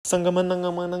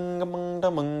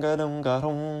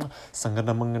Sanggamanangamanangamangdamangadanggarong.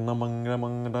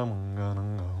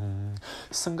 Sanggadamanganamangamangdamangadanggarong.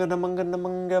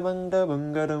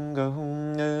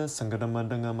 Sanggadamanganamangamangdamangadanggarong.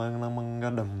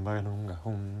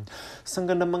 Sanggadamanganamangamangdamangadanggarong.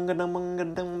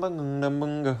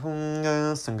 Sanggadamanganamangamangdamangadanggarong.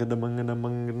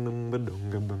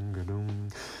 Sanggadamanganamangamangdamangadanggarong.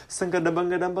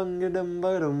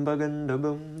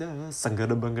 Sanggadamanganamangamangdamangadanggarong.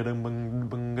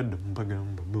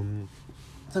 Sanggadamanganamangamangdamangadanggarong.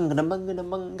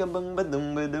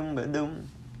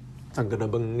 Sanggadamanganamangamangdamangadanggarong.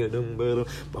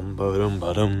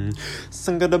 Sanggadamanganamangamangdamangadanggarong. Sanggadamanganamangamangdamangadanggarong. Sanggadamanganamangamangdamangadanggarong.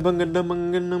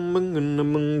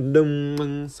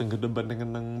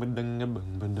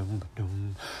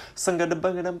 Sanggadamanganamangamangdamangadanggarong. Sanggadamanganamangamangdamangadanggarong.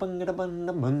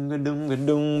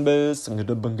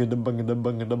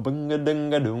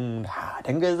 Sanggadamanganamangamangdamangadanggarong.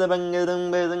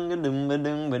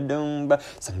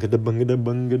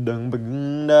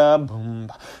 Sanggadamanganamangamangdamangadanggarong.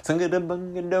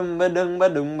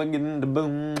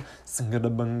 Sanggadamanganamangamangdamangadanggarong.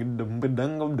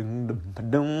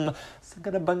 Sanggadamanganamangamangdamangadanggarong. Sanggadamanganamangamangdamangadanggarong.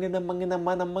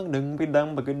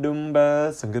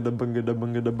 Sanggadamanganamangamangdamangadanggarong.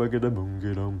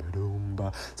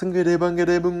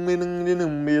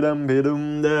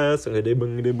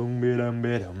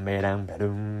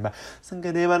 Sanggadamanganamangamangdamangadanggarong. Sanggadamanganamangamangdamangadanggarong.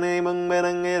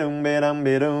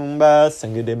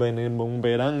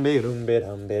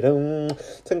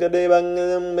 Sanggadamanganamangamangdamangadanggarong. Sanggadamanganamangamangdamangadanggarong.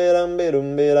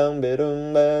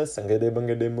 Sanggadamanganamangamangdamangadanggarong.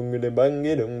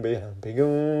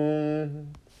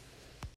 Sanggadamanganamangamangdamangadanggarong.